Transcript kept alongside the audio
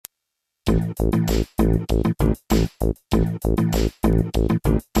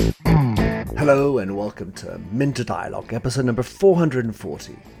Hello and welcome to Minter Dialogue, episode number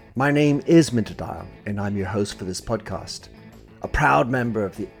 440. My name is Minter Dial, and I'm your host for this podcast, a proud member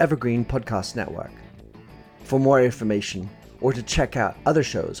of the Evergreen Podcast Network. For more information or to check out other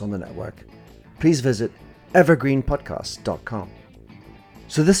shows on the network, please visit evergreenpodcast.com.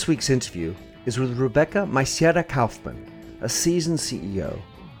 So this week's interview is with Rebecca Maisiera Kaufman, a seasoned CEO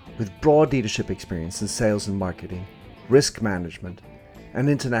with broad leadership experience in sales and marketing, risk management, and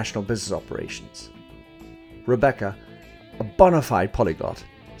international business operations. Rebecca, a bona fide polyglot,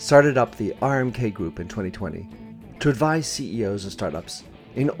 started up the RMK Group in 2020 to advise CEOs of startups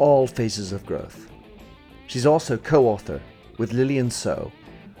in all phases of growth. She's also co-author with Lillian So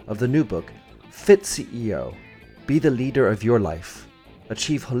of the new book, Fit CEO, Be the Leader of Your Life,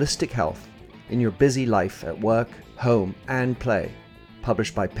 Achieve Holistic Health in Your Busy Life at Work, Home, and Play,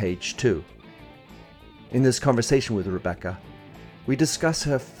 published by Page 2. In this conversation with Rebecca, we discuss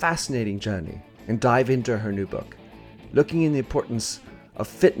her fascinating journey and dive into her new book, looking in the importance of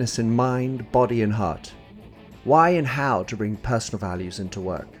fitness in mind, body, and heart, why and how to bring personal values into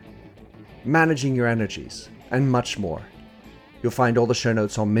work, managing your energies, and much more. You'll find all the show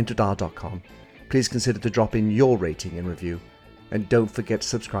notes on minterdial.com. Please consider to drop in your rating and review, and don't forget to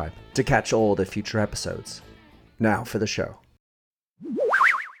subscribe to catch all the future episodes. Now for the show.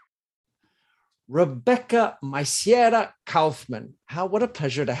 Rebecca Maisiera Kaufman. What a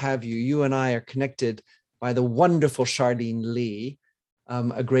pleasure to have you. You and I are connected by the wonderful Charlene Lee,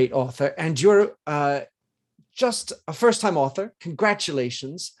 a great author. And you're just a first-time author.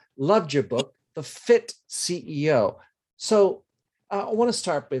 Congratulations. Loved your book, The Fit CEO. So I want to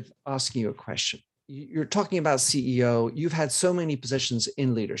start with asking you a question. You're talking about CEO. You've had so many positions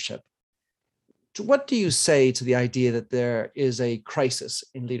in leadership. What do you say to the idea that there is a crisis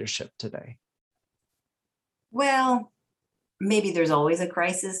in leadership today? Well, maybe there's always a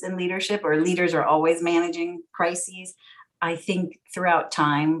crisis in leadership, or leaders are always managing crises. I think throughout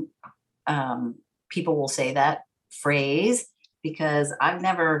time, people will say that phrase because I've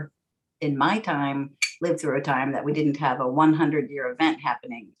never, in my time, lived through a time that we didn't have a 100-year event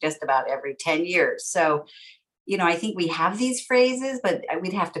happening just about every 10 years. So, I think we have these phrases, but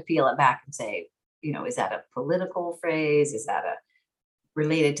we'd have to peel it back and say, is that a political phrase? Is that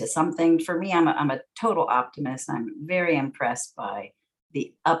related to something? For me, I'm a total optimist. I'm very impressed by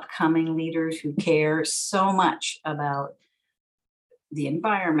the upcoming leaders who care so much about the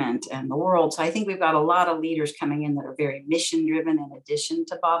environment and the world. So I think we've got a lot of leaders coming in that are very mission driven in addition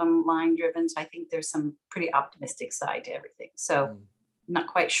to bottom line driven. So I think there's some pretty optimistic side to everything. So I'm not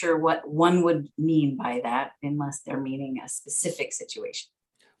quite sure what one would mean by that unless they're meaning a specific situation.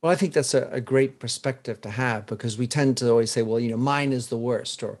 Well, I think that's a great perspective to have, because we tend to always say, well, mine is the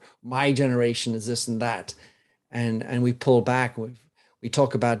worst, or my generation is this and that. And we pull back. We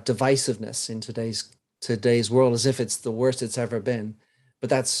talk about divisiveness in today's world as if it's the worst it's ever been.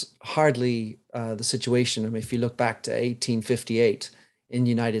 But that's hardly the situation. I mean, if you look back to 1858 in the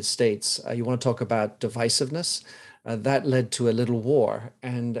United States, you want to talk about divisiveness, that led to a little war.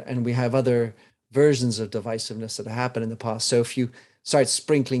 And we have other versions of divisiveness that happened in the past. So if you start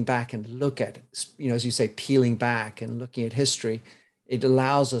sprinkling back and look at, as you say, peeling back and looking at history, it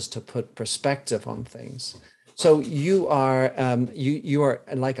allows us to put perspective on things. So you are, you are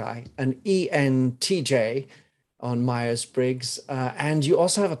like an ENTJ on Myers-Briggs, and you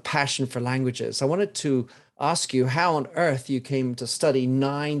also have a passion for languages. I wanted to ask you how on earth you came to study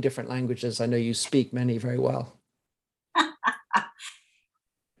 9 different languages. I know you speak many very well.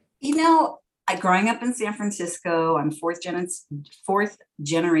 Growing up in San Francisco, I'm fourth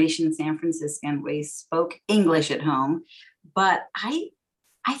generation San Franciscan. We spoke English at home, but I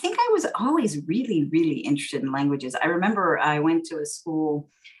think I was always really, really interested in languages. I remember I went to a school,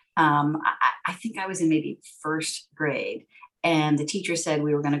 I think I was in maybe first grade, and the teacher said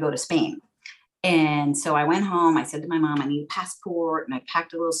we were going to go to Spain. And so I went home, I said to my mom, I need a passport, and I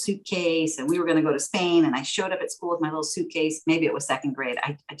packed a little suitcase, and we were going to go to Spain. And I showed up at school with my little suitcase. Maybe it was second grade.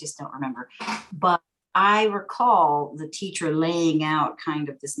 I just don't remember. But I recall the teacher laying out kind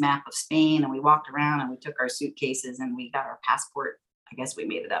of this map of Spain, and we walked around and we took our suitcases and we got our passport. I guess we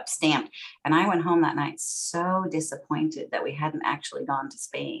made it up, stamped. And I went home that night so disappointed that we hadn't actually gone to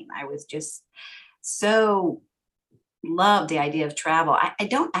Spain. I was just so loved the idea of travel. I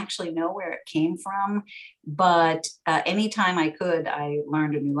don't actually know where it came from, but anytime I could, I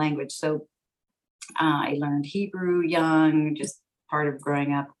learned a new language. So I learned Hebrew young, just part of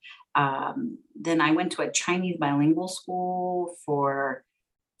growing up. Then I went to a Chinese bilingual school for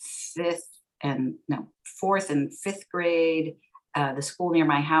fourth and fifth grade. The school near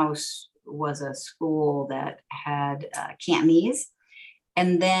my house was a school that had Cantonese.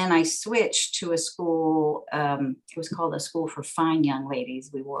 And then I switched to a school, it was called a school for fine young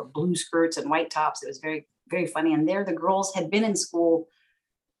ladies. We wore blue skirts and white tops. It was very, very funny. And there the girls had been in school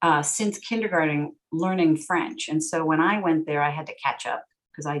since kindergarten learning French. And so when I went there, I had to catch up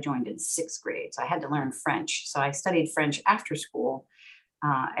because I joined in sixth grade. So I had to learn French. So I studied French after school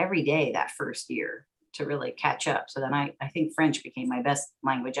every day that first year to really catch up. So then I think French became my best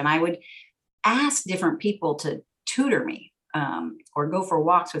language. And I would ask different people to tutor me or go for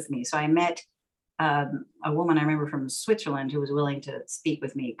walks with me. So I met a woman I remember from Switzerland who was willing to speak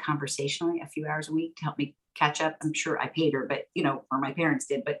with me conversationally a few hours a week to help me catch up. I'm sure I paid her, but or my parents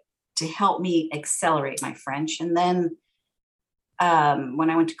did, but to help me accelerate my French. And then when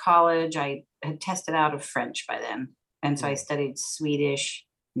I went to college, I had tested out of French by then. And so I studied Swedish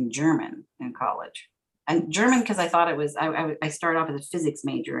and German in college. And German, because I thought it was, I started off as a physics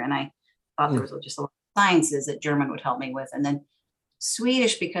major and I thought there was just a lot of sciences that German would help me with. And then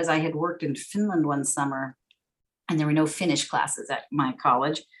Swedish, because I had worked in Finland one summer and there were no Finnish classes at my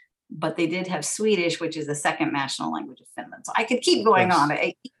college, but they did have Swedish, which is the second national language of Finland. So I could keep going on.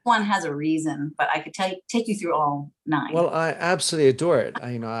 Each one has a reason, but I could take you through all 9. Well, I absolutely adore it.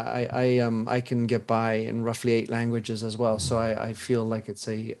 I can get by in roughly 8 languages as well. So I feel like it's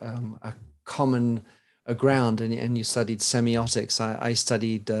a common ground. And you studied semiotics. I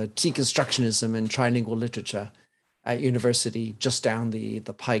studied deconstructionism and trilingual literature at university, just down the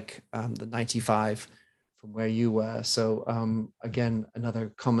pike, the 95 from where you were. So again,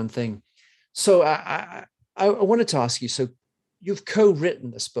 another common thing. So I wanted to ask you, so you've co-written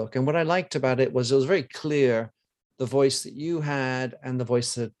this book, and what I liked about it was very clear, the voice that you had and the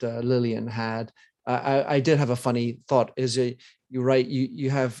voice that Lillian had. I did have a funny thought, is you write, you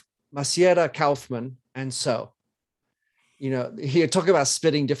have Masiera Kaufman, and so, here talk about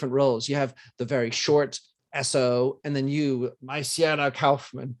splitting different roles. You have the very short SO, and then you, Masiera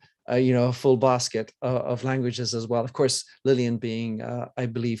Kaufman, a full basket of languages as well. Of course, Lillian being, I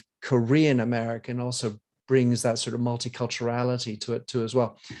believe, Korean American also brings that sort of multiculturality to it too as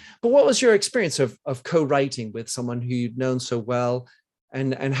well. But what was your experience of co-writing with someone who you'd known so well?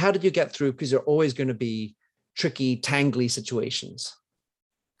 And how did you get through? Because there are always going to be tricky, tangly situations.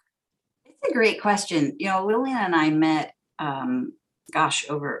 It's a great question. Lillian and I met,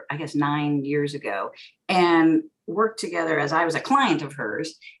 over, I guess, 9 years ago, and worked together as I was a client of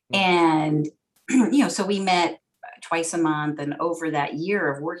hers. And, so we met twice a month, and over that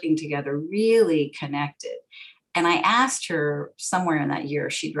year of working together, really connected. And I asked her somewhere in that year,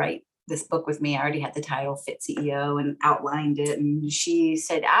 she'd write this book with me. I already had the title Fit CEO and outlined it. And she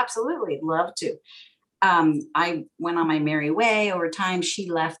said, absolutely, love to. I went on my merry way. Over time, she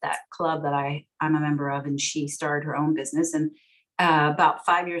left that club that I'm a member of, and she started her own business. And about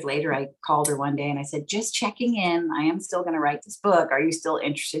 5 years later, I called her one day and I said, just checking in. I am still going to write this book. Are you still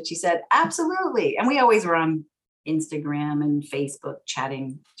interested? She said, absolutely. And we always were on Instagram and Facebook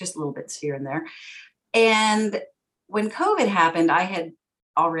chatting, just little bits here and there. And when COVID happened, I had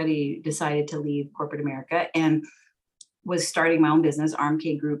already decided to leave corporate America and was starting my own business,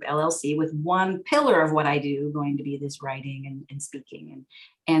 RMK Group LLC, with one pillar of what I do going to be this writing and speaking.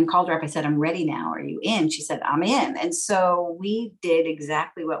 And called her up. I said, I'm ready now. Are you in? She said, I'm in. And so we did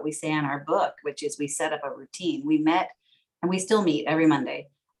exactly what we say in our book, which is we set up a routine. We met, and we still meet every Monday.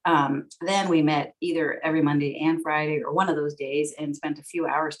 Then we met either every Monday and Friday or one of those days, and spent a few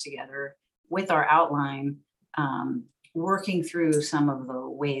hours together with our outline, working through some of the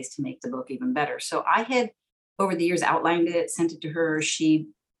ways to make the book even better. So I had, over the years, outlined it, sent it to her. She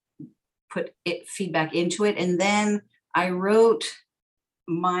put feedback into it. And then I wrote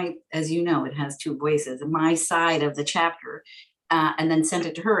as you know, it has 2 voices, my side of the chapter, and then sent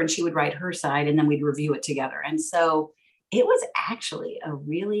it to her, and she would write her side, and then we'd review it together. And so it was actually a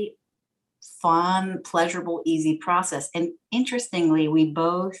really fun, pleasurable, easy process. And interestingly, we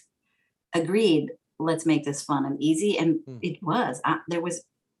both agreed, let's make this fun and easy. And it was, there was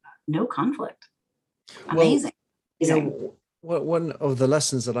no conflict. Amazing. One of the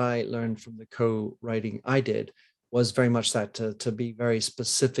lessons that I learned from the co-writing I did was very much that to be very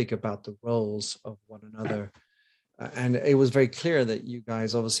specific about the roles of one another. And it was very clear that you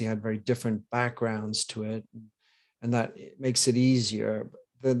guys obviously had very different backgrounds to it, and that it makes it easier.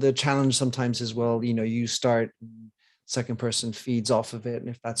 The challenge sometimes is, well, you start, second person feeds off of it, and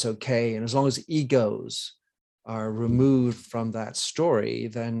if that's okay, and as long as egos are removed from that story,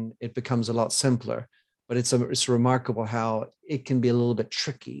 then it becomes a lot simpler. But it's remarkable how it can be a little bit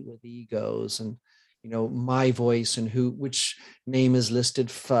tricky with egos and my voice and which name is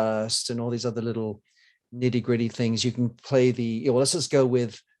listed first and all these other little nitty gritty things. You can play let's just go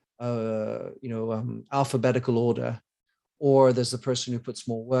with alphabetical order, or there's the person who puts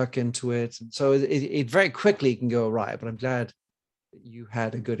more work into it. And so it very quickly can go awry, but I'm glad that you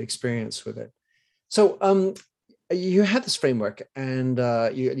had a good experience with it. So you had this framework, and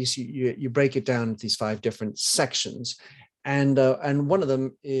you break it down into these 5 different sections. And one of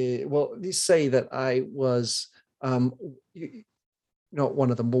them is, well, let's say that I was, not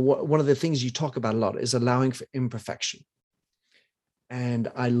one of them, but one of the things you talk about a lot is allowing for imperfection.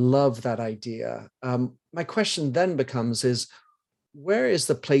 And I love that idea. My question then becomes is, where is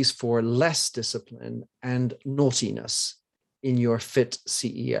the place for less discipline and naughtiness in your fit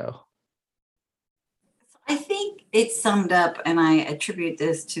CEO? I think it's summed up, and I attribute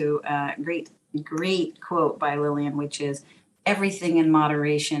this to a great quote by Lillian, which is everything in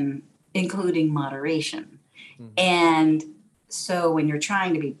moderation, including moderation. Mm-hmm. And so when you're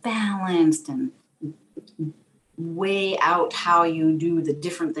trying to be balanced and weigh out how you do the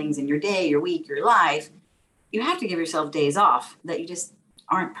different things in your day, your week, your life, you have to give yourself days off that you just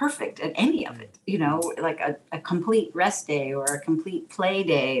aren't perfect at any of it, like a complete rest day or a complete play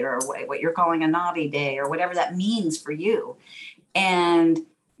day or what you're calling a naughty day or whatever that means for you, and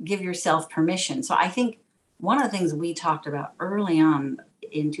give yourself permission. So I think one of the things we talked about early on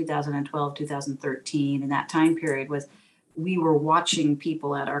in 2012, 2013, in that time period was we were watching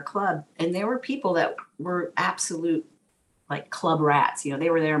people at our club, and there were people that were absolute like club rats. They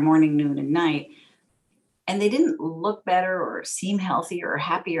were there morning, noon, and night, and they didn't look better or seem healthier or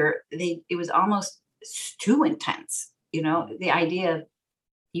happier. It was almost too intense. The idea of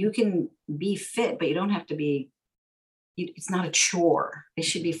you can be fit, but you don't have to be. It's not a chore. It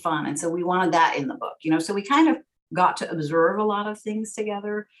should be fun, and so we wanted that in the book. So we kind of got to observe a lot of things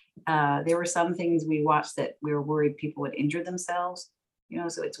together. There were some things we watched that we were worried people would injure themselves,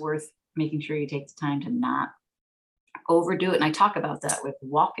 so it's worth making sure you take the time to not overdo it. And I talk about that with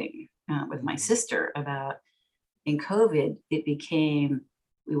walking with my sister about in COVID, it became,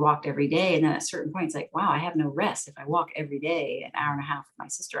 we walked every day. And then at a certain point, it's like, wow, I have no rest. If I walk every day, an hour and a half with my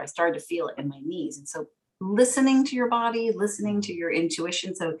sister, I started to feel it in my knees. And so listening to your body, listening to your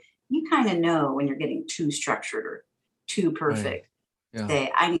intuition. So you kind of know when you're getting too structured or too perfect. Right. Yeah.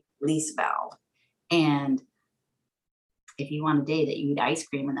 Say, I need a release valve. And if you want a day that you eat ice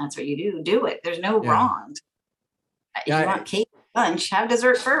cream and that's what you do it. There's no wrong. If you want cake lunch, have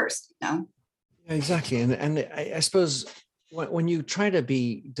dessert first, Yeah, exactly. And I suppose when you try to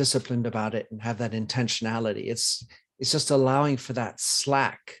be disciplined about it and have that intentionality, it's just allowing for that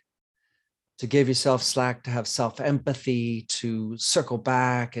slack, to give yourself slack, to have self-empathy, to circle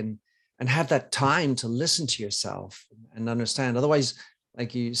back and have that time to listen to yourself and understand. Otherwise,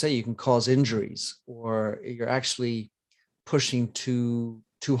 like you say, you can cause injuries, or you're actually pushing too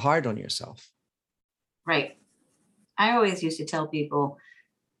hard on yourself. Right. I always used to tell people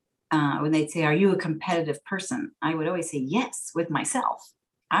when they'd say, are you a competitive person? I would always say, yes, with myself.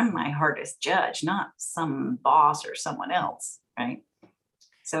 I'm my hardest judge, not some boss or someone else. Right.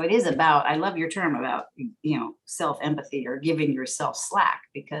 So it is about, I love your term about, self-empathy or giving yourself slack,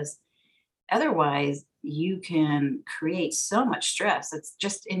 because otherwise you can create so much stress that's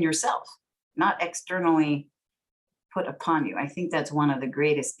just in yourself, not externally put upon you. I think that's one of the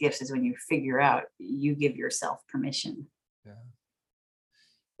greatest gifts, is when you figure out you give yourself permission. Yeah.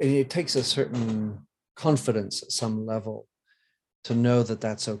 And it takes a certain confidence at some level to know that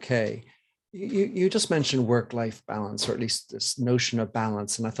that's okay. You just mentioned work-life balance, or at least this notion of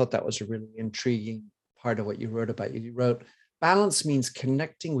balance. And I thought that was a really intriguing part of what you wrote about. You wrote, balance means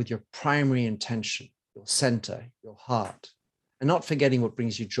connecting with your primary intention, your center, your heart, and not forgetting what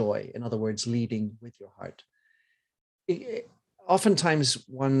brings you joy. In other words, leading with your heart. Oftentimes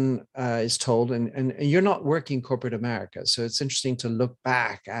one is told, and you're not working corporate America, so it's interesting to look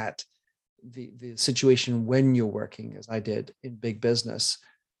back at the situation when you're working, as I did in big business,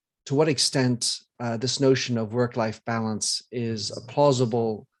 to what extent this notion of work-life balance is a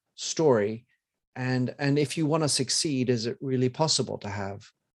plausible story, and if you want to succeed, is it really possible to have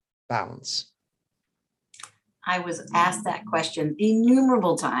balance? I was asked that question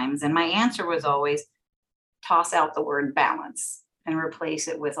innumerable times, and my answer was always, toss out the word balance and replace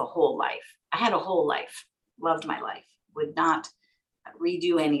it with a whole life. I had a whole life, loved my life, would not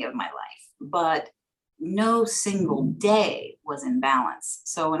redo any of my life, but no single day was in balance.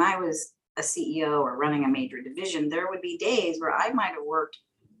 So when I was a CEO or running a major division, there would be days where I might have worked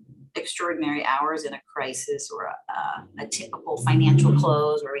extraordinary hours in a crisis or a typical financial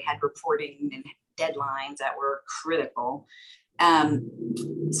close where we had reporting and deadlines that were critical.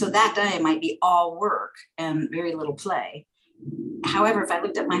 So that day might be all work and very little play. However, if I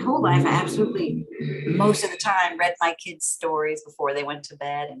looked at my whole life, I absolutely, most of the time, read my kids' stories before they went to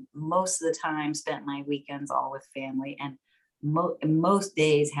bed, and most of the time spent my weekends all with family, and most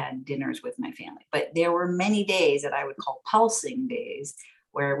days had dinners with my family. But there were many days that I would call pulsing days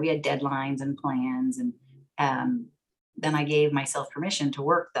where we had deadlines and plans, and um, then I gave myself permission to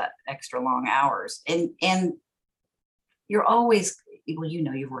work that extra long hours. And you're always, well,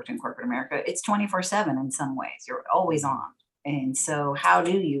 you've worked in corporate America. It's 24/7 in some ways. You're always on. And so how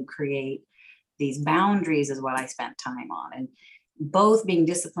do you create these boundaries is what I spent time on. And both being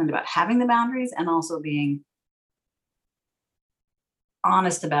disciplined about having the boundaries and also being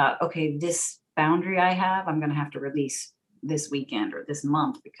honest about, okay, this boundary I have, I'm going to have to release this weekend or this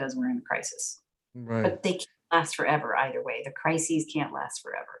month because we're in a crisis. Right. But they can't last forever either way. The crises can't last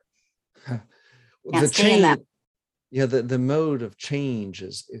forever. The Can't stay in that. change, yeah, the mode of change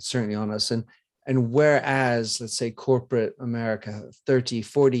is certainly on us. And whereas, let's say, corporate America 30,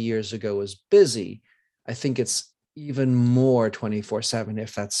 40 years ago was busy, I think it's even more 24/7,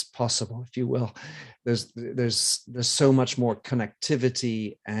 if that's possible, if you will. There's so much more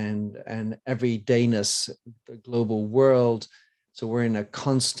connectivity and everydayness, the global world. So we're in a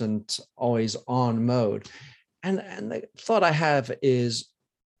constant, always on mode. And the thought I have is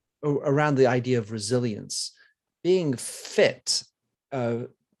around the idea of resilience, being fit,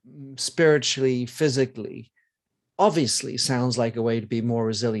 spiritually, physically, obviously sounds like a way to be more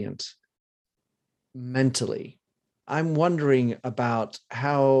resilient mentally. I'm wondering about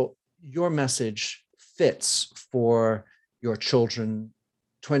how your message fits for your children,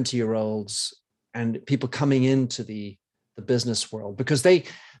 20-year-olds, and people coming into the business world, because they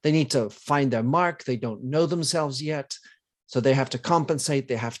need to find their mark. They don't know themselves yet. So they have to compensate.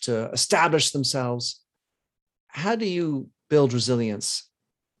 They have to establish themselves. How do you build resilience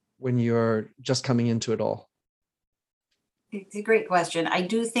when you're just coming into it all? It's a great question. I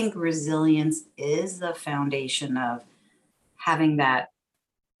do think resilience is the foundation of having that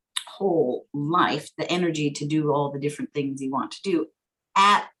whole life, the energy to do all the different things you want to do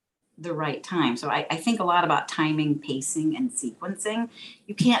at the right time. So I think a lot about timing, pacing, and sequencing.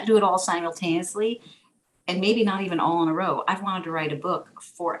 You can't do it all simultaneously, and maybe not even all in a row. I've wanted to write a book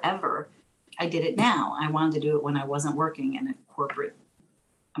forever. I did it now. I wanted to do it when I wasn't working in a corporate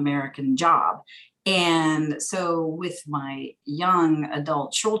American job. And so with my young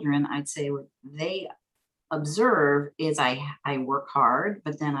adult children, I'd say what they observe is I work hard,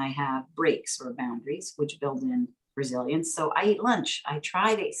 but then I have breaks or boundaries, which build in resilience. So I eat lunch. I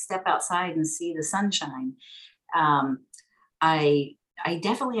try to step outside and see the sunshine. Um, I I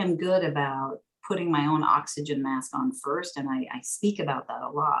definitely am good about putting my own oxygen mask on first, and I speak about that a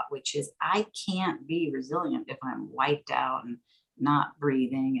lot, which is I can't be resilient if I'm wiped out and not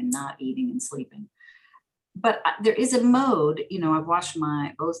breathing and not eating and sleeping. But there is a mode. I've watched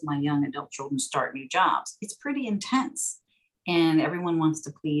my both my young adult children start new jobs. It's pretty intense, and everyone wants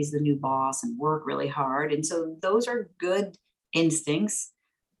to please the new boss and work really hard, and so those are good instincts.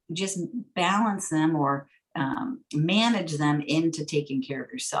 Just balance them or manage them into taking care of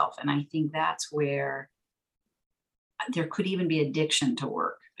yourself. And I think that's where there could even be addiction to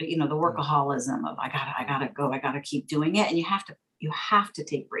work. The Mm. workaholism of I gotta go, I gotta keep doing it, and you have to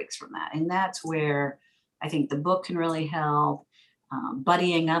take breaks from that. And that's where I think the book can really help.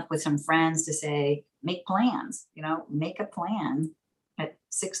 Buddying up with some friends to say, make plans. Make a plan at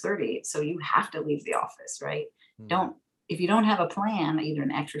 6:30, so you have to leave the office, right? Mm. Don't If you don't have a plan, either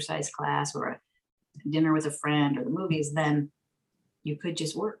an exercise class or a dinner with a friend or the movies, then you could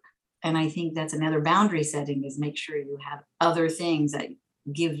just work. And I think that's another boundary setting, is make sure you have other things that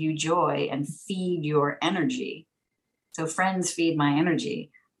give you joy and feed your energy. So friends feed my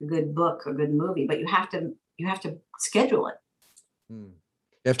energy, a good book, a good movie, but you have to schedule it. Mm.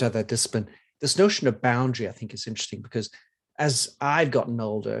 You have to have that discipline. This notion of boundary, I think, is interesting because as I've gotten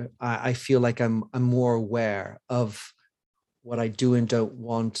older, I feel like I'm more aware of what I do and don't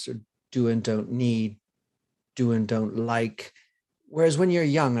want, or do and don't need, do and don't like. Whereas when you're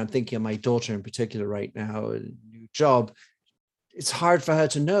young, I'm thinking of my daughter in particular right now, a new job, it's hard for her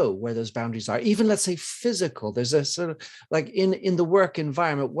to know where those boundaries are. Even let's say physical, there's a sort of like in the work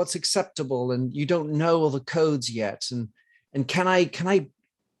environment, what's acceptable, and you don't know all the codes yet. And can I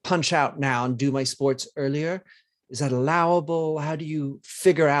punch out now and do my sports earlier? Is that allowable? How do you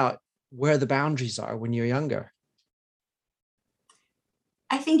figure out where the boundaries are when you're younger?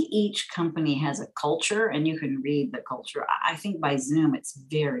 I think each company has a culture and you can read the culture. I think by Zoom, it's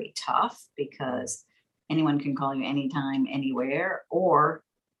very tough because anyone can call you anytime, anywhere, or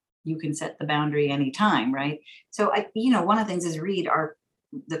you can set the boundary anytime, right? So one of the things is read our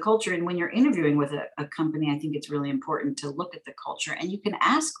the culture. And when you're interviewing with a company, I think it's really important to look at the culture, and you can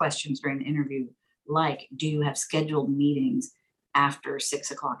ask questions during the interview, like, do you have scheduled meetings after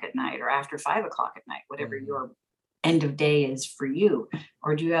 6 o'clock at night or after 5 o'clock at night, whatever your end of day is for you?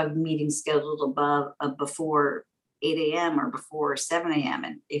 Or do you have meetings scheduled before 8 a.m. or before 7 a.m.?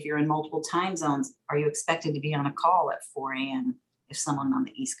 And if you're in multiple time zones, are you expected to be on a call at 4 a.m. if someone on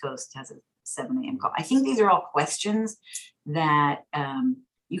the East Coast has a 7 a.m. call? I think these are all questions that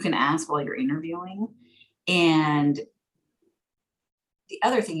you can ask while you're interviewing. And the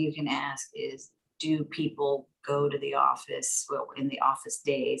other thing you can ask is, do people go to the office? Well, in the office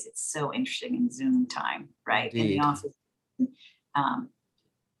days, it's so interesting in Zoom time, right? Indeed. In the office,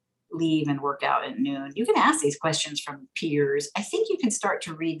 leave and work out at noon. You can ask these questions from peers. I think you can start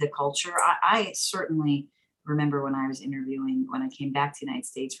to read the culture. I certainly remember when I was interviewing, when I came back to the United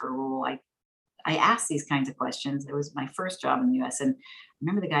States for a role, I asked these kinds of questions. It was my first job in the US. And I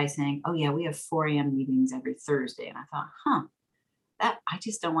remember the guy saying, oh yeah, we have 4 a.m. meetings every Thursday. And I thought, I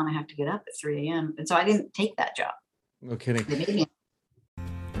just don't want to have to get up at 3 a.m. And so I didn't take that job. No kidding.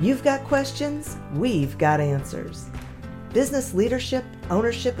 You've got questions, we've got answers. Business leadership,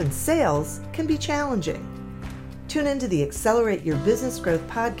 ownership, and sales can be challenging. Tune into the Accelerate Your Business Growth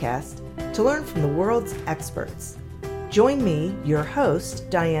podcast to learn from the world's experts. Join me, your host,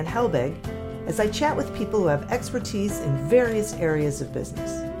 Diane Helbig, as I chat with people who have expertise in various areas of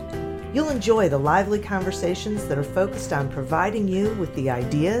business. You'll enjoy the lively conversations that are focused on providing you with the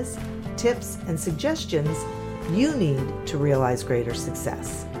ideas, tips, and suggestions you need to realize greater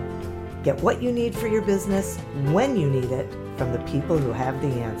success. Get what you need for your business when you need it from the people who have the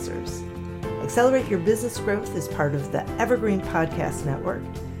answers. Accelerate Your Business Growth is part of the Evergreen Podcast Network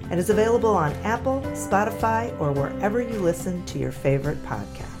and is available on Apple, Spotify, or wherever you listen to your favorite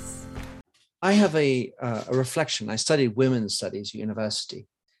podcasts. I have a reflection. I studied women's studies at university.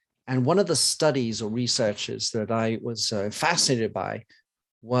 And one of the studies or researches that I was fascinated by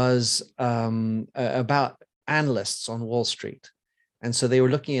was about analysts on Wall Street. And so they were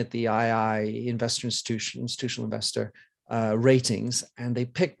looking at the II institutional investor ratings, and they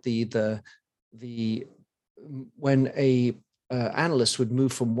picked the when a analyst would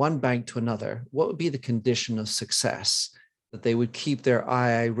move from one bank to another, what would be the condition of success that they would keep their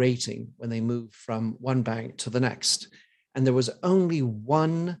II rating when they moved from one bank to the next. And there was only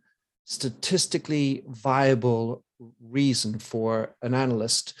one statistically viable reason for an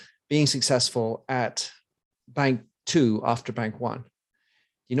analyst being successful at bank 2 after bank 1.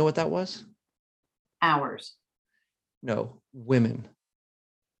 You know what that was? Hours. No, women.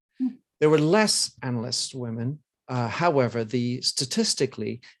 There were less analyst women. However,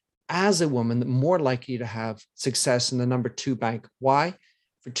 statistically, as a woman, more likely to have success in the number 2 bank. Why?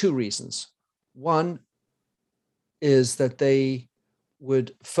 For 2 reasons. One is that they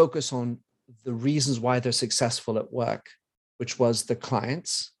would focus on the reasons why they're successful at work, which was the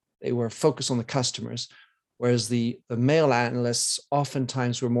clients. They were focused on the customers, whereas the male analysts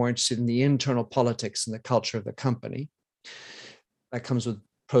oftentimes were more interested in the internal politics and the culture of the company. That comes with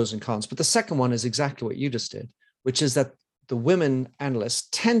pros and cons. But the second one is exactly what you just did, which is that the women analysts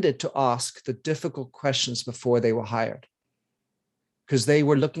tended to ask the difficult questions before they were hired, because they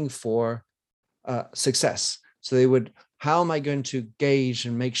were looking for success. So they would, how am I going to gauge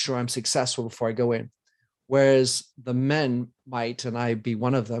and make sure I'm successful before I go in? Whereas the men might, and I be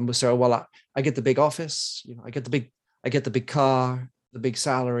one of them, would say, oh, well, I get the big office, I get the big car, the big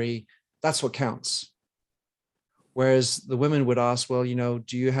salary. That's what counts. Whereas the women would ask, well,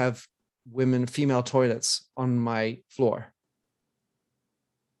 do you have female toilets on my floor?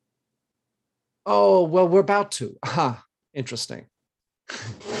 Oh, well, we're about to. Aha, interesting.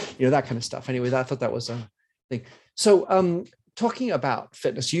 That kind of stuff. Anyway, I thought that was a thing. So talking about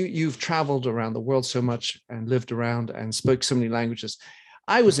fitness, you've traveled around the world so much and lived around and spoke so many languages.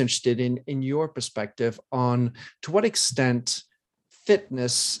 I was interested in your perspective on to what extent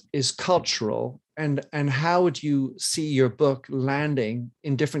fitness is cultural, and how would you see your book landing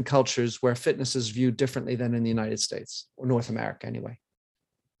in different cultures where fitness is viewed differently than in the United States or North America anyway?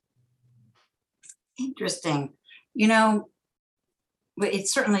 Interesting. It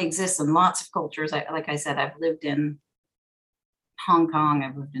certainly exists in lots of cultures. Like I said, I've lived in Hong Kong,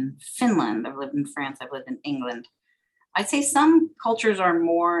 I've lived in Finland, I've lived in France, I've lived in England. I'd say some cultures are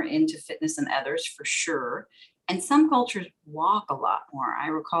more into fitness than others, for sure. And some cultures walk a lot more. I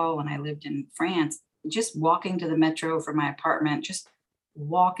recall when I lived in France, just walking to the metro from my apartment, just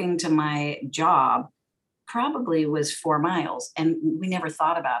walking to my job probably was 4 miles, and we never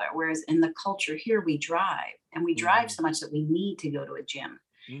thought about it. Whereas in the culture here, we drive, and we drive so much that we need to go to a gym.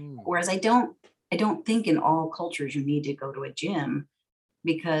 Whereas I don't think in all cultures you need to go to a gym.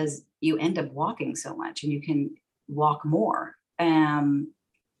 because you end up walking so much and you can walk more, and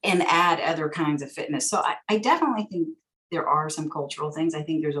add other kinds of fitness. So I definitely think there are some cultural things. I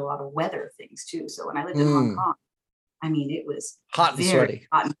think there's a lot of weather things too. So when I lived in Hong Kong, I mean, it was Hot and very sweaty.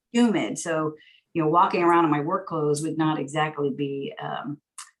 hot and humid. So, walking around in my work clothes would not exactly be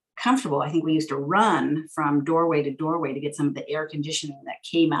comfortable. I think we used to run from doorway to doorway to get some of the air conditioning that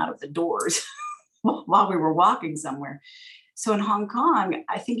came out of the doors while we were walking somewhere. So in Hong Kong,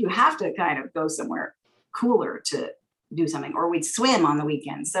 I think you have to kind of go somewhere cooler to do something, or we'd swim on the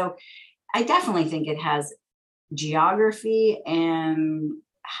weekend. So I definitely think it has geography and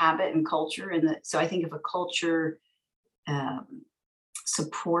habit and culture. So I think if a culture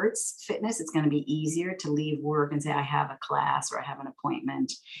supports fitness, it's going to be easier to leave work and say, I have a class or I have an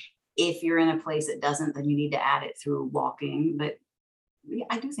appointment. If you're in a place that doesn't, then you need to add it through walking. But yeah,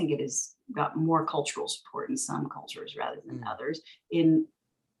 I do think it has got more cultural support in some cultures rather than others. In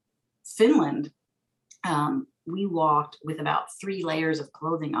Finland, we walked with about 3 layers of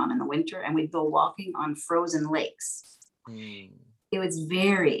clothing on in the winter, and we'd go walking on frozen lakes. It was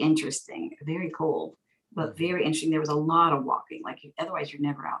very interesting, very cold, but very interesting. There was a lot of walking. Like otherwise, you're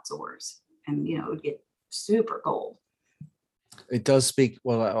never outdoors, and it would get super cold. It does speak.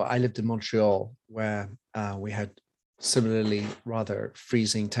 Well, I lived in Montreal, where we had similarly rather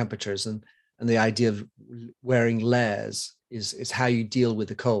freezing temperatures, and the idea of wearing layers is how you deal with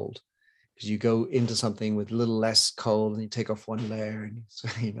the cold, because you go into something with a little less cold and you take off one layer, and so,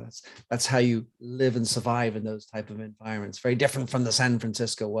 that's how you live and survive in those type of environments. Very different from the San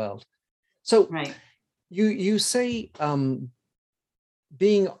Francisco world. So right. You say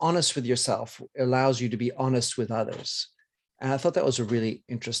being honest with yourself allows you to be honest with others. And I thought that was a really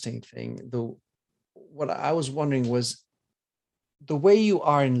interesting thing. Though what I was wondering was the way you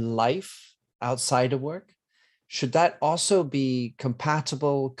are in life outside of work, should that also be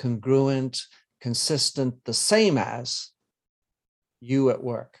compatible, congruent, consistent, the same as you at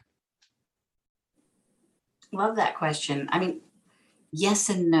work? Love that question. I mean, yes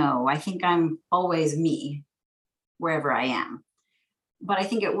and no. I think I'm always me wherever I am. But I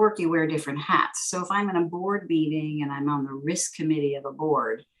think at work you wear different hats. So if I'm in a board meeting and I'm on the risk committee of a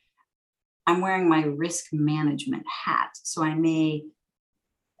board, I'm wearing my risk management hat. So I may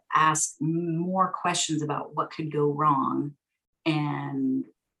ask more questions about what could go wrong and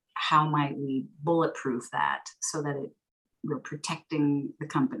how might we bulletproof that so that we're protecting the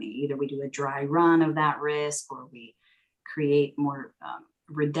company. Either we do a dry run of that risk or we create more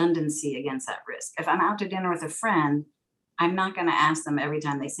redundancy against that risk. If I'm out to dinner with a friend, I'm not going to ask them every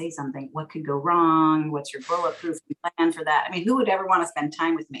time they say something, what could go wrong? What's your bulletproof plan for that? I mean, who would ever want to spend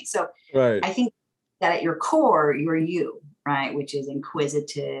time with me? So right. I think that at your core, you're you, right? Which is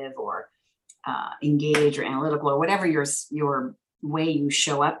inquisitive or engaged or analytical or whatever your way you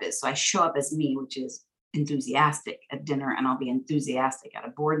show up is. So I show up as me, which is enthusiastic at dinner, and I'll be enthusiastic at a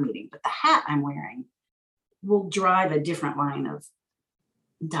board meeting. But the hat I'm wearing will drive a different line of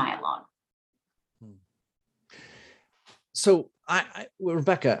dialogue. So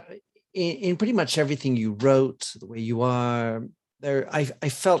Rebecca, in pretty much everything you wrote, the way you are there, I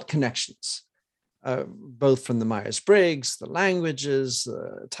felt connections, both from the Myers-Briggs, the languages,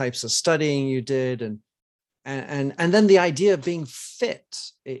 the types of studying you did, and then the idea of being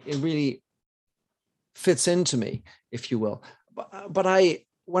fit. It really fits into me, if you will. But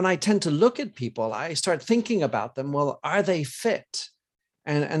when I tend to look at people, I start thinking about them. Well, are they fit?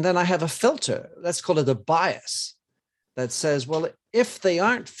 And then I have a filter. Let's call it a bias that says, well, if they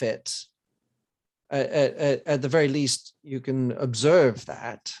aren't fit, at the very least, you can observe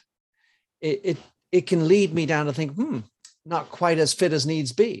that. It can lead me down to think, not quite as fit as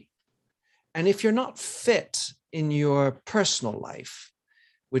needs be. And if you're not fit in your personal life,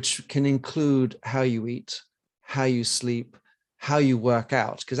 which can include how you eat, how you sleep, how you work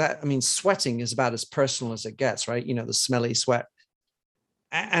out, because sweating is about as personal as it gets, right? The smelly sweat.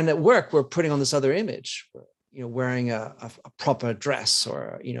 And at work, we're putting on this other image, wearing a proper dress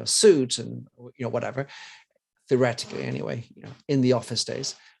or, suit and, whatever, theoretically anyway, in the office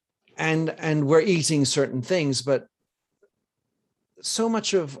days. And we're eating certain things, but so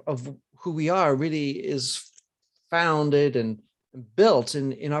much of who we are really is founded and built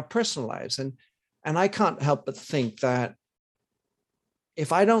in our personal lives. And I can't help but think that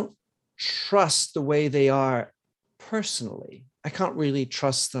if I don't trust the way they are personally, I can't really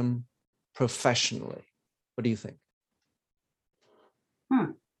trust them professionally. What do you think?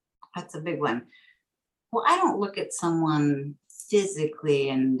 That's a big one. Well, I don't look at someone physically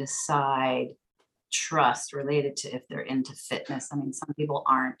and decide trust related to if they're into fitness. I mean, some people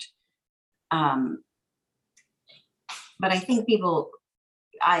aren't. But I think people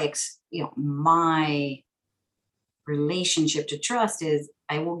my relationship to trust is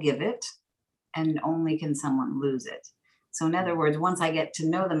I will give it, and only can someone lose it. So in other words, once I get to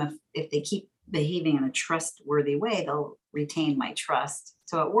know them, if they keep behaving in a trustworthy way, they'll retain my trust.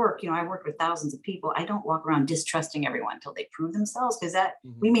 So at work, I work with thousands of people. I don't walk around distrusting everyone until they prove themselves, because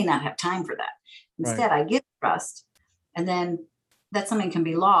we may not have time for that. Instead, I give trust, and then that something can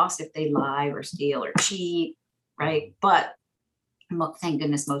be lost if they lie or steal or cheat, right? But thank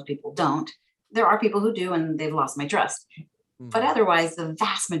goodness most people don't. There are people who do, and they've lost my trust. But otherwise, the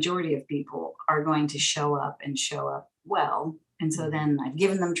vast majority of people are going to show up well. And so then I've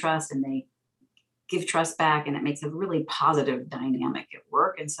given them trust, and they give trust back, and it makes a really positive dynamic at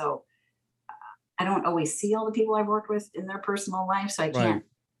work. And so I don't always see all the people I've worked with in their personal life, so I can't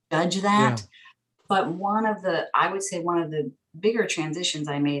judge that. Yeah. But I would say one of the bigger transitions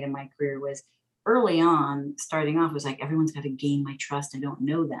I made in my career was early on, starting off was like, everyone's got to gain my trust. I don't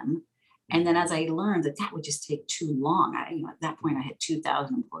know them. And then as I learned that would just take too long, at that point I had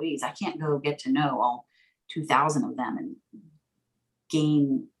 2,000 employees. I can't go get to know all 2,000 of them and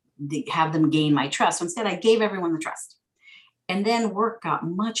have them gain my trust. So instead I gave everyone the trust. And then work got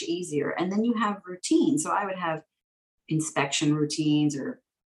much easier. And then you have routines. So I would have inspection routines or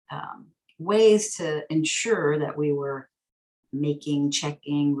ways to ensure that we were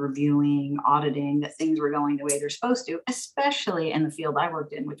checking, reviewing, auditing, that things were going the way they're supposed to, especially in the field I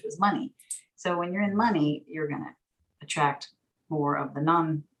worked in, which was money. So when you're in money, you're going to attract more of the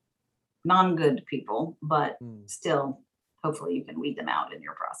non-good people, but still, hopefully you can weed them out in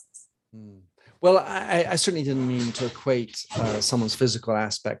your process. Well, I certainly didn't mean to equate someone's physical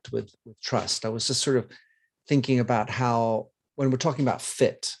aspect with trust. I was just sort of thinking about how, when we're talking about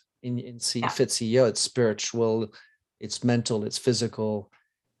fit in Fit CEO, it's spiritual, it's mental, it's physical.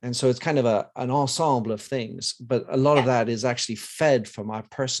 And so it's kind of an ensemble of things, but a lot of that is actually fed from our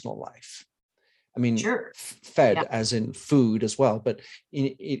personal life. I mean, fed as in food as well, but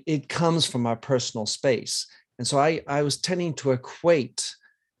it comes from our personal space. And so I was tending to equate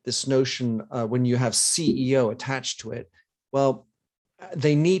this notion when you have CEO attached to it. Well,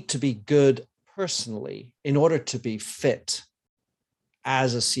 they need to be good personally in order to be fit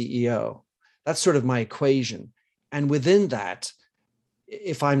as a CEO. That's sort of my equation. And within that,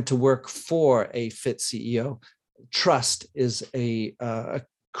 if I'm to work for a fit CEO, trust is a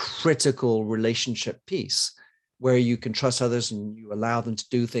critical relationship piece where you can trust others and you allow them to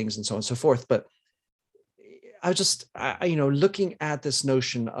do things and so on and so forth. But I was just, looking at this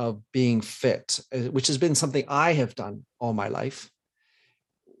notion of being fit, which has been something I have done all my life.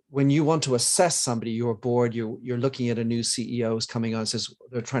 When you want to assess somebody, you're bored, you're looking at a new CEO who's coming on, says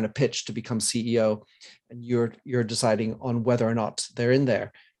they're trying to pitch to become CEO, and you're deciding on whether or not they're in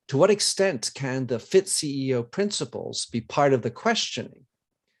there. To what extent can the fit CEO principles be part of the questioning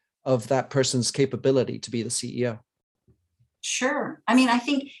of that person's capability to be the CEO? Sure. I mean, I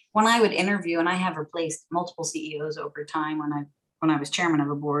think when I would interview, and I have replaced multiple CEOs over time when I was chairman of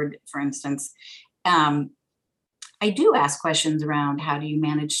a board, for instance, I do ask questions around, how do you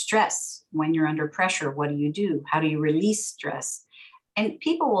manage stress when you're under pressure? What do you do? How do you release stress? And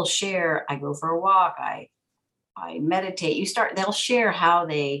people will share, I go for a walk, I meditate. They'll share how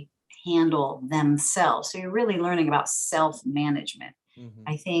they handle themselves. So you're really learning about self-management. Mm-hmm.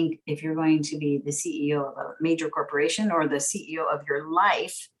 I think if you're going to be the CEO of a major corporation or the CEO of your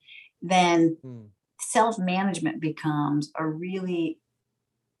life, then self-management becomes a really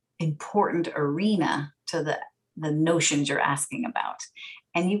important arena to the notions you're asking about.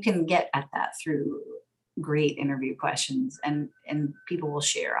 And you can get at that through great interview questions, and people will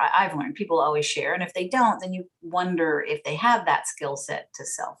share. I've learned people always share. And if they don't, then you wonder if they have that skill set to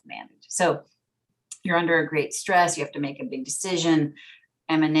self-manage. So you're under a great stress, you have to make a big decision,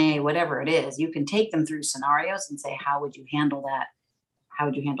 M&A, whatever it is, you can take them through scenarios and say, how would you handle that? How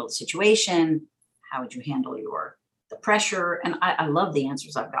would you handle the situation? How would you handle the pressure? And I love the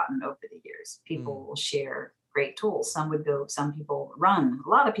answers I've gotten over the years. People will share great tools. Some people run. A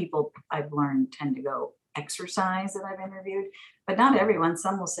lot of people I've learned tend to go exercise that I've interviewed, but not everyone.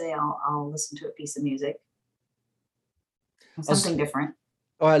 Some will say, I'll listen to a piece of music. Something different.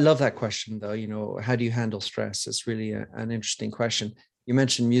 Oh, I love that question though. How do you handle stress? It's really an interesting question. You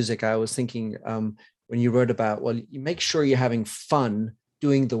mentioned music. I was thinking when you wrote about, you make sure you're having fun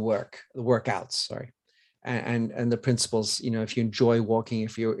doing the workouts, sorry. And the principles, if you enjoy walking,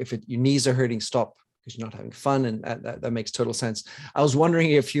 if your knees are hurting, stop, because you're not having fun, and that makes total sense. I was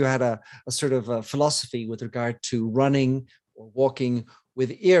wondering if you had a sort of a philosophy with regard to running or walking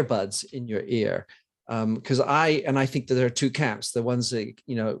with earbuds in your ear, because I think that there are two camps: the ones that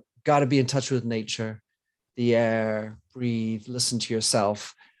got to be in touch with nature, the air, breathe, listen to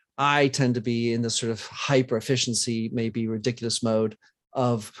yourself. I tend to be in this sort of hyper efficiency, maybe ridiculous mode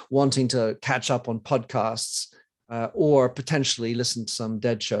of wanting to catch up on podcasts, or potentially listen to some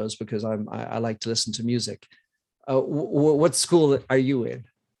dead shows because I like to listen to music. What school are you in?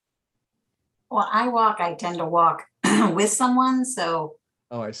 Well, I tend to walk with someone. So,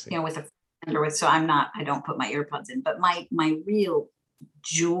 Oh, I see. with a friend or with, so I don't put my earbuds in, but my real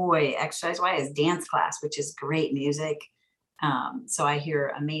joy exercise wise is dance class, which is great music. So I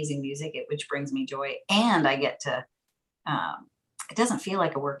hear amazing music, which brings me joy. And I get to, it doesn't feel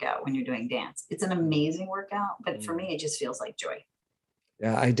like a workout when you're doing dance. It's an amazing workout, but for me, it just feels like joy.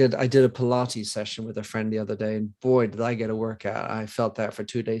 Yeah, I did a Pilates session with a friend the other day, and boy, did I get a workout. I felt that for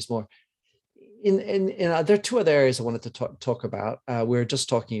 2 days more. There are two other areas I wanted to talk about. We're just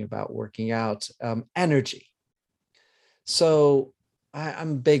talking about working out, energy. So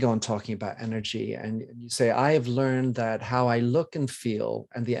I'm big on talking about energy. And you say, I have learned that how I look and feel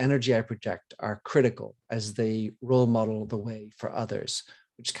and the energy I project are critical as they role model the way for others,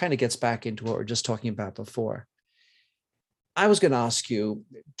 which kind of gets back into what we we're just talking about before. I was going to ask you,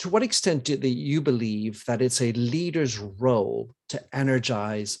 to what extent do you believe that it's a leader's role to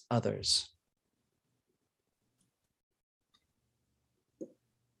energize others?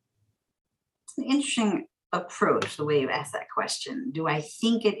 It's an interesting approach, the way you asked that question. Do I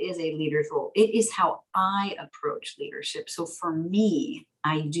think it is a leader's role? It is how I approach leadership. So for me,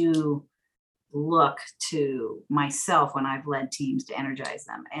 I do look to myself when I've led teams to energize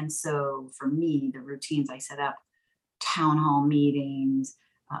them. And so for me, the routines I set up, town hall meetings,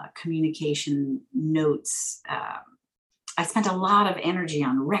 communication notes. I spent a lot of energy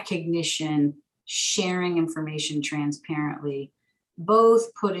on recognition, sharing information transparently,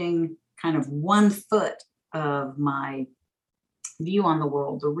 both putting kind of one foot of my view on the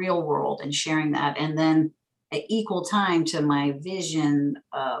world, the real world, and sharing that. And then at equal time to my vision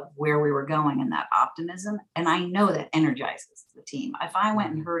of where we were going and that optimism. And I know that energizes the team. If I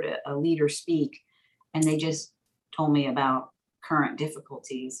went and heard a leader speak and they just told me about current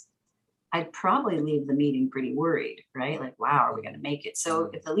difficulties, I'd probably leave the meeting pretty worried, right? Like, wow, are we going to make it? So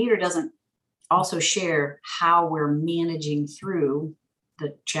if the leader doesn't also share how we're managing through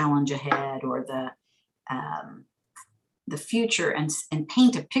the challenge ahead or the future and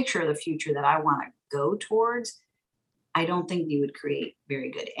paint a picture of the future that I want to go towards, I don't think you would create very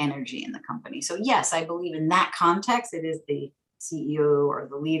good energy in the company. So yes, I believe in that context, it is the CEO or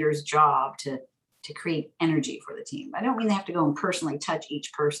the leader's job to create energy for the team. I don't mean they have to go and personally touch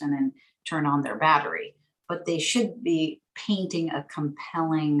each person and turn on their battery, but they should be painting a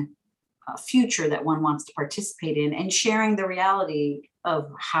compelling future that one wants to participate in and sharing the reality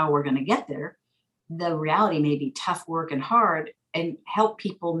of how we're going to get there. The reality may be tough work and hard, and help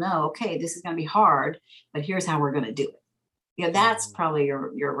people know, okay, this is going to be hard, but here's how we're going to do it. That's probably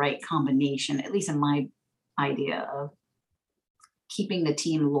your right combination, at least in my idea of keeping the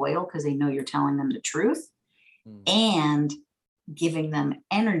team loyal because they know you're telling them the truth and giving them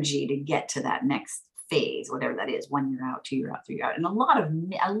energy to get to that next phase, whatever that is, 1 year out, 2 year out, 3 year out. And a lot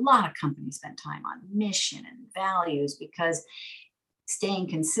of companies spend time on mission and values because staying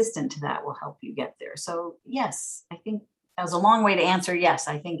consistent to that will help you get there. So yes, I think that was a long way to answer. Yes,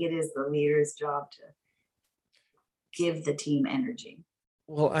 I think it is the leader's job to give the team energy.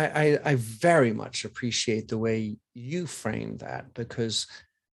 Well, I very much appreciate the way you frame that, because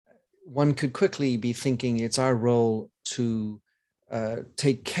one could quickly be thinking it's our role to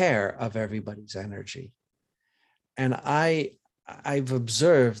take care of everybody's energy. And I've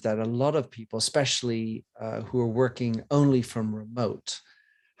observed that a lot of people, especially who are working only from remote,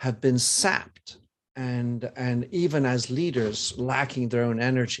 have been sapped and even as leaders lacking their own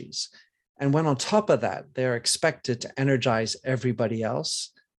energies. And when on top of that, they're expected to energize everybody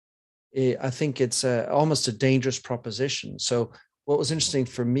else, I think it's almost a dangerous proposition. So what was interesting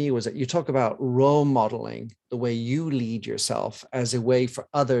for me was that you talk about role modeling the way you lead yourself as a way for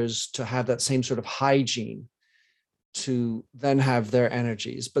others to have that same sort of hygiene to then have their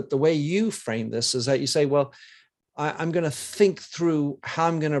energies. But the way you frame this is that you say, well, I'm going to think through how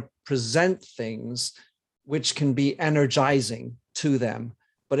I'm going to present things which can be energizing to them,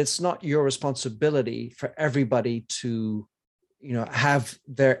 but it's not your responsibility for everybody to, have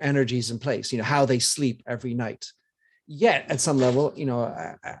their energies in place, how they sleep every night. Yet at some level,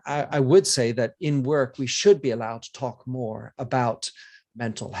 I would say that in work, we should be allowed to talk more about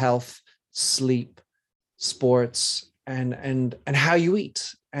mental health, sleep, sports, and how you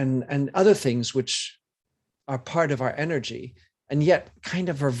eat and other things which are part of our energy, and yet kind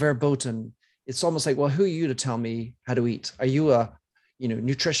of are verboten. It's almost like, well, who are you to tell me how to eat? Are you a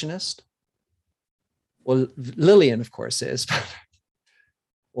nutritionist? Well, Lillian, of course, is,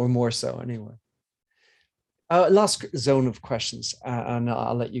 or more so anyway. Last zone of questions, and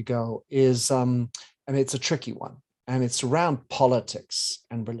I'll let you go, is, and it's a tricky one, and it's around politics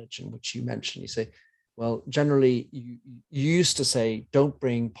and religion, which you mentioned. You say, well, generally, you used to say, don't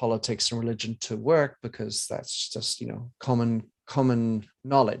bring politics and religion to work because that's just, common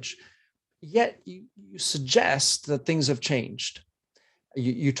knowledge. Yet you suggest that things have changed.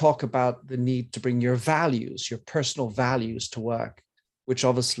 You talk about the need to bring your values, your personal values to work, which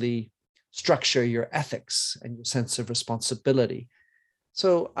obviously structure your ethics and your sense of responsibility.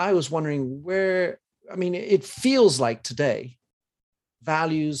 So I was wondering it feels like today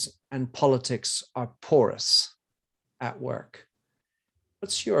values and politics are porous at work.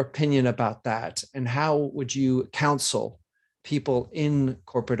 What's your opinion about that? And how would you counsel people in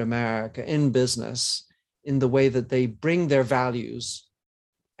corporate America, in business, in the way that they bring their values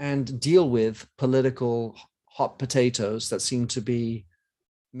and deal with political hot potatoes that seem to be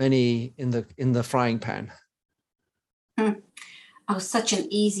many in the frying pan? Oh, such an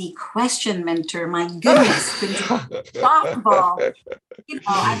easy question, Mentor. My goodness, softball. We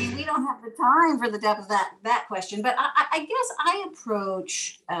don't have the time for the depth of that question. But I guess I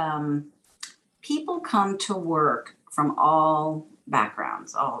approach people come to work from all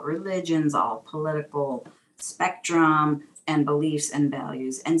backgrounds, all religions, all political spectrum, and beliefs and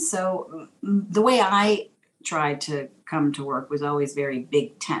values. And so the way I tried to come to work was always very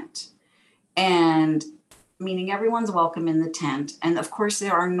big tent, and meaning everyone's welcome in the tent. And of course,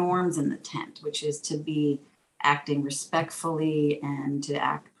 there are norms in the tent, which is to be acting respectfully and to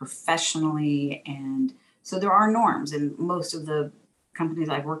act professionally. And so there are norms. In most of the companies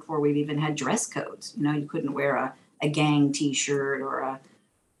I've worked for, we've even had dress codes. You couldn't wear a gang t-shirt or I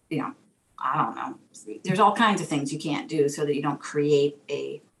don't know. There's all kinds of things you can't do so that you don't create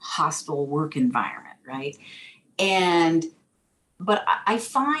a hostile work environment, right? But I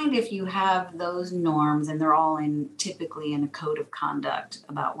find if you have those norms, and they're all typically in a code of conduct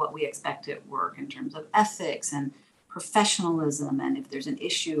about what we expect at work in terms of ethics and professionalism, and if there's an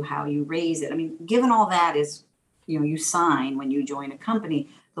issue, how you raise it. I mean, given all that is, you sign when you join a company.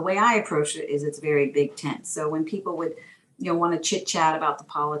 The way I approach it is it's very big tent. So when people would, want to chit chat about the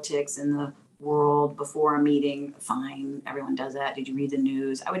politics in the world before a meeting, fine, everyone does that. Did you read the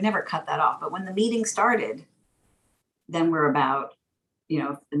news? I would never cut that off. But when the meeting started, then we're about,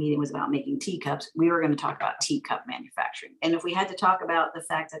 if the meeting was about making teacups, we were going to talk about teacup manufacturing. And if we had to talk about the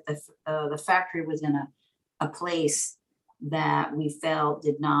fact that the factory was in a place that we felt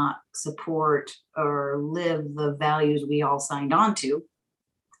did not support or live the values we all signed on to,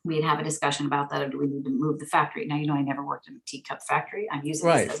 we'd have a discussion about that, or do we need to move the factory? Now, I never worked in a teacup factory. I'm using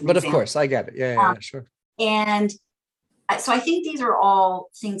right, this as an but example. Of course, I get it. Yeah, sure. And so I think these are all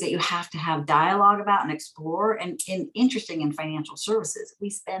things that you have to have dialogue about and explore. And interesting in financial services, we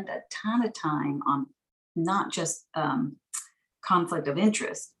spend a ton of time on not just conflict of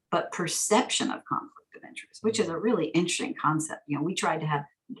interest, but perception of conflict of interest, which is a really interesting concept. We tried to have,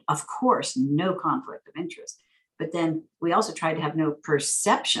 of course, no conflict of interest, but then we also tried to have no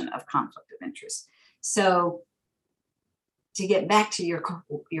perception of conflict of interest. So to get back to your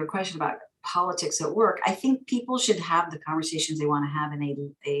question about politics at work, I think people should have the conversations they want to have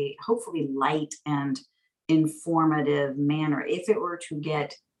in a hopefully light and informative manner. If it were to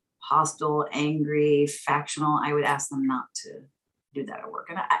get hostile, angry, factional, I would ask them not to do that at work.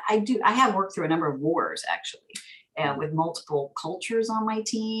 And I have worked through a number of wars, actually, with multiple cultures on my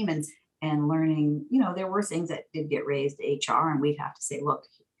team, and learning, there were things that did get raised to HR, and we'd have to say, look,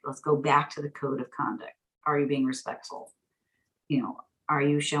 let's go back to the code of conduct. Are you being respectful? Are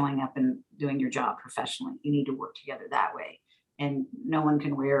you showing up and doing your job professionally? You need to work together that way. And no one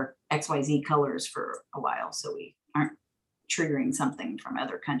can wear XYZ colors for a while, so we aren't triggering something from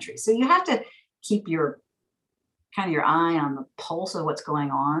other countries. So you have to keep your eye on the pulse of what's going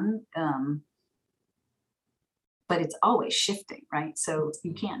on. But it's always shifting, right? So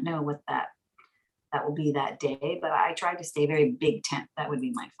you can't know what that will be that day. But I try to stay very big tent. That would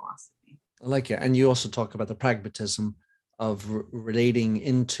be my philosophy. I like it. And you also talk about the pragmatism of relating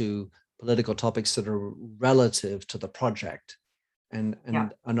into political topics that are relative to the project. And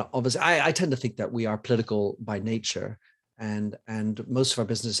obviously, I tend to think that we are political by nature, and most of our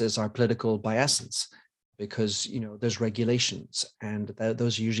businesses are political by essence, because there's regulations, and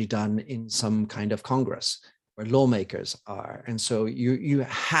those are usually done in some kind of Congress where lawmakers are, and so you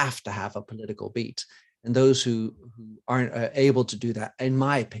have to have a political beat. And those who aren't able to do that, in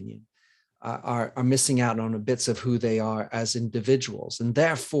my opinion, are missing out on bits of who they are as individuals, and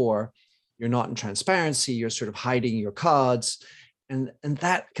therefore you're not in transparency. You're sort of hiding your cards, and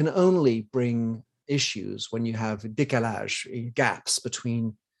that can only bring issues when you have décalage, gaps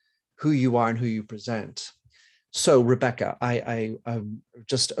between who you are and who you present. So, Rebecca, I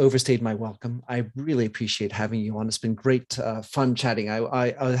just overstayed my welcome. I really appreciate having you on. It's been great fun chatting.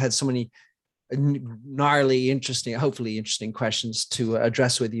 I had so many gnarly, interesting, hopefully interesting questions to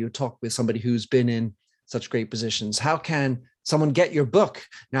address with you, talk with somebody who's been in such great positions. How can someone get your book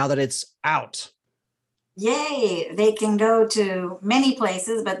now that it's out? Yay! They can go to many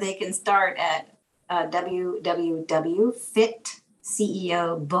places, but they can start at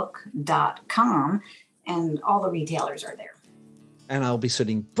www.fitceobook.com, and all the retailers are there. And I'll be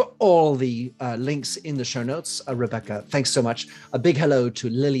put all the links in the show notes. Rebecca, thanks so much. A big hello to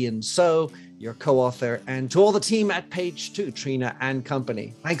Lillian So, your co-author, and to all the team at Page Two, Trina and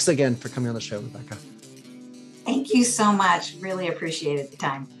company. Thanks again for coming on the show, Rebecca. Thank you so much. Really appreciated the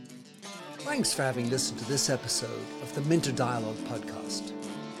time. Thanks for having listened to this episode of the Minter Dialogue podcast.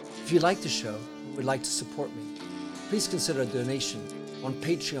 If you like the show and would like to support me, please consider a donation on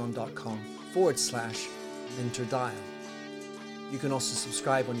patreon.com/MinterDial. You can also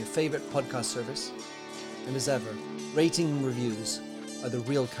subscribe on your favorite podcast service. And as ever, rating and reviews are the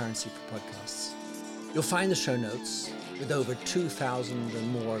real currency for podcasts. You'll find the show notes with over 2,000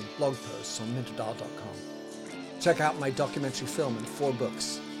 and more blog posts on minterdial.com. Check out my documentary film and 4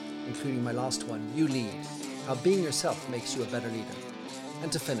 books, including my last one, You Lead, How Being Yourself Makes You a Better Leader.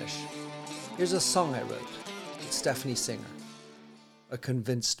 And to finish, here's a song I wrote with Stephanie Singer, A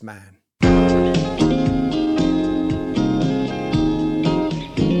Convinced Man.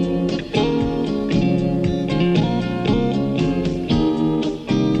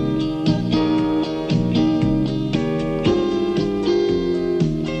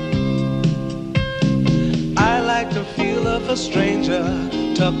 A stranger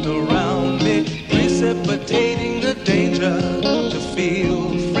tucked around me, precipitating the danger to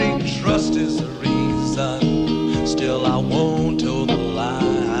feel free. Trust is the reason, still I won't toe the line.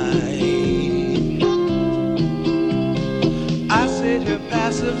 I sit here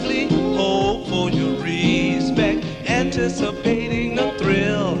passively, hope for your respect, anticipating the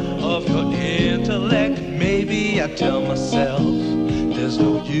thrill of your intellect. Maybe I tell myself there's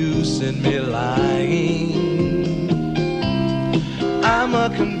no use in me lying. I'm a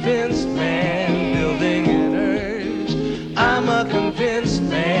convinced man, building an urge. I'm a convinced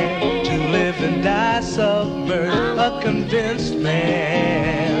man, to live and die submerged. A convinced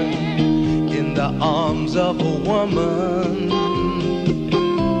man, in the arms of a woman.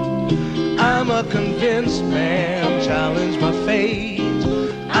 I'm a convinced man, challenge my fate.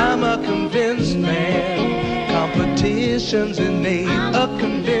 I'm a convinced man, competition's innate. A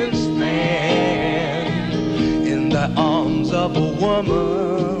convinced man, in the arms of a woman.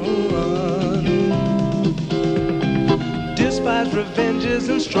 Despise revenges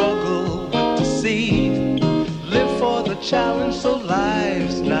and struggle with deceit. Live for the challenge so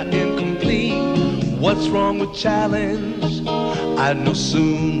life's not incomplete. What's wrong with challenge? I know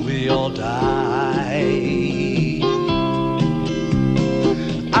soon we all die.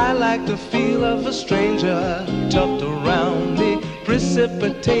 I like the feel of a stranger tucked around me,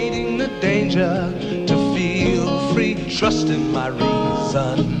 precipitating the danger to feel free. Trust in my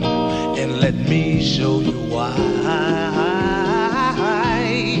reason and let me show you why.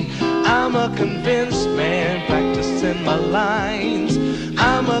 I'm a convinced man, practicing my lines.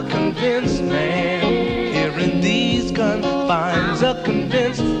 I'm a convinced man, here in these confines. A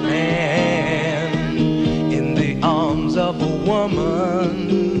convinced man, in the arms of a woman.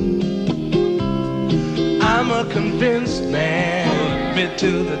 I'm a convinced man, admit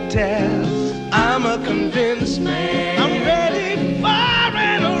to the test. I'm a convinced man, I'm ready for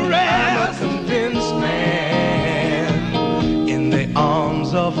an arrest. I'm a convinced man, in the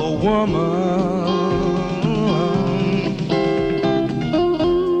arms of a woman.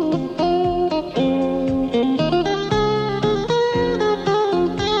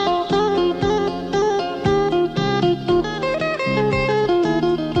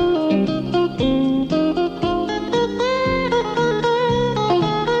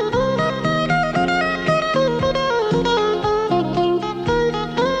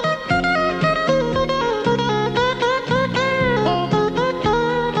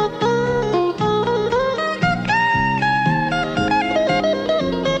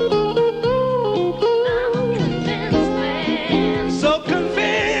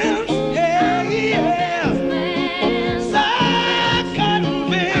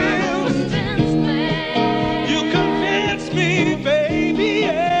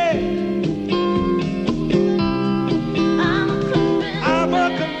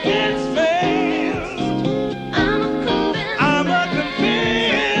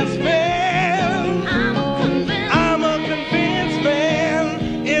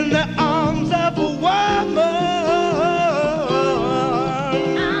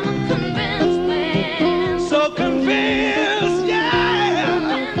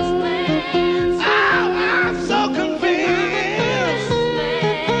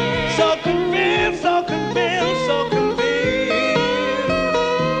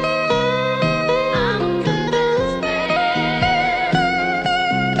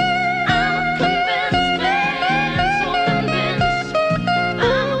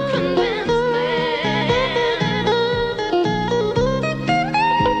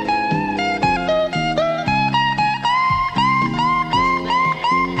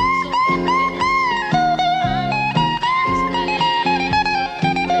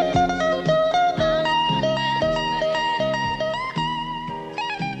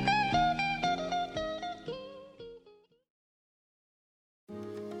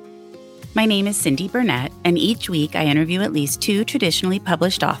 My name is Cindy Burnett, and each week I interview at least 2 traditionally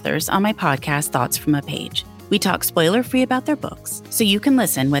published authors on my podcast, Thoughts from a Page. We talk spoiler-free about their books, so you can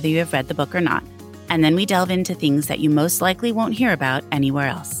listen whether you have read the book or not. And then we delve into things that you most likely won't hear about anywhere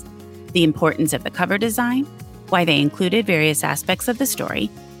else. The importance of the cover design, why they included various aspects of the story,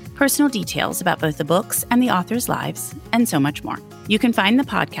 personal details about both the books and the authors' lives, and so much more. You can find the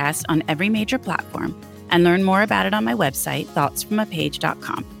podcast on every major platform and learn more about it on my website,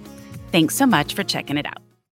 thoughtsfromapage.com. Thanks so much for checking it out.